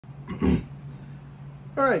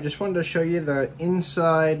Alright, just wanted to show you the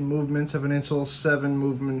inside movements of an Insull 7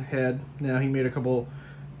 movement head. Now he made a couple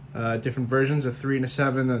different versions, a 3 and a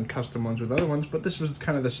 7, and custom ones with other ones, but this was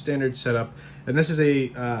kind of the standard setup. And this is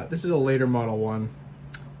a later model one.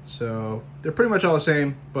 So they're pretty much all the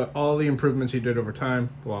same, but all the improvements he did over time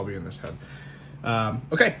will all be in this head.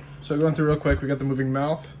 Okay, so going through real quick, we got the moving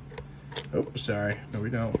mouth. Oh, sorry, no we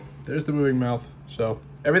don't. There's the moving mouth. So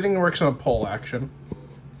everything works on a pull action.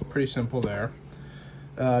 Pretty simple there.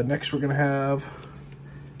 Next we're gonna have,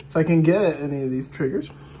 if I can get any of these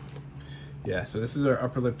triggers. Yeah, so this is our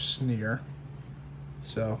upper lip sneer.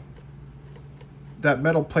 So that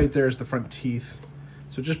metal plate there is the front teeth.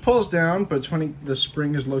 So it just pulls down, but it's funny, the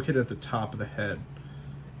spring is located at the top of the head.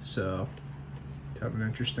 So kind of an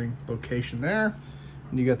interesting location there.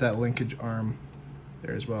 And you got that linkage arm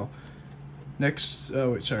there as well. Next,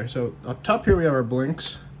 oh wait, sorry. So up top here we have our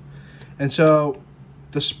blinks. And so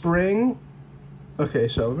the spring, okay,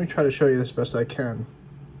 so let me try to show you this best I can.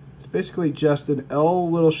 It's basically just an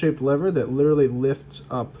L little shaped lever that literally lifts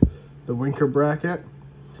up the winker bracket,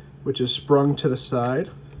 which is sprung to the side.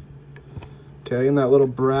 Okay, and that little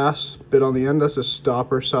brass bit on the end, that's a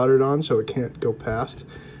stopper soldered on so it can't go past.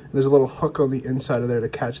 And there's a little hook on the inside of there to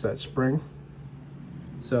catch that spring.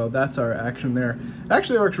 So that's our action there. It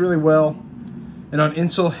actually works really well. And on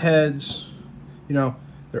Insull heads, you know,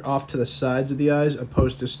 they're off to the sides of the eyes,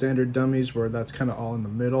 opposed to standard dummies where that's kind of all in the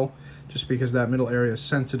middle, just because that middle area is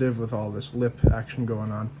sensitive with all this lip action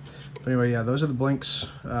going on. But anyway, yeah, those are the blinks.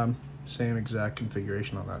 Same exact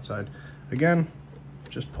configuration on that side. Again,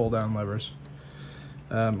 just pull down levers.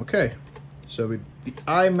 Okay, so the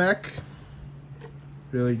eye mech,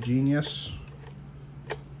 really genius.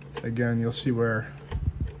 Again, you'll see where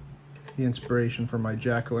the inspiration for my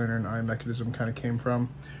jack-o'-lantern eye mechanism kind of came from.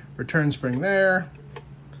 Return spring there,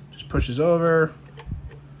 just pushes over.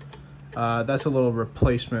 That's a little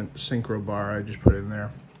replacement synchro bar I just put in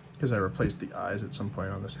there because I replaced the eyes at some point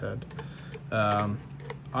on this head.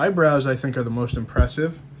 Eyebrows I think are the most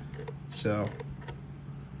impressive, so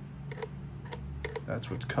that's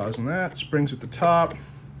what's causing that. Springs at the top,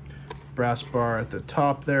 brass bar at the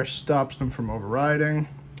top there stops them from overriding.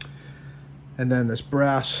 And then this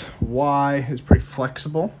brass Y is pretty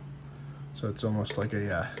flexible, so it's almost like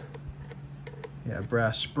a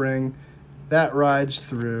brass spring that rides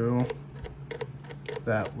through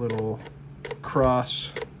that little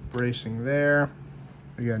cross bracing there.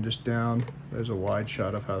 Again, just down. There's a wide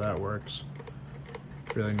shot of how that works.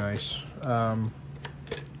 Really nice.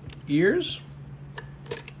 Ears.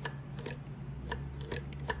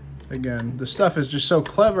 Again, the stuff is just so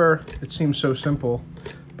clever. It seems so simple,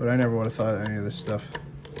 but I never would have thought of any of this stuff.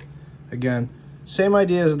 Again, same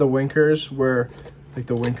idea as the winkers, where like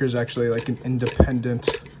the winker's actually like an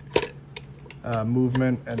independent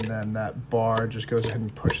movement, and then that bar just goes ahead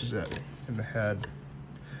and pushes it in the head.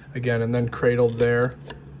 Again, and then cradled there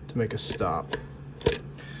to make a stop.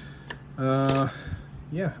 Yeah,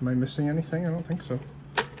 am I missing anything? I don't think so.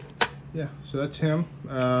 Yeah, so that's him.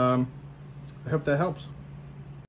 I hope that helps.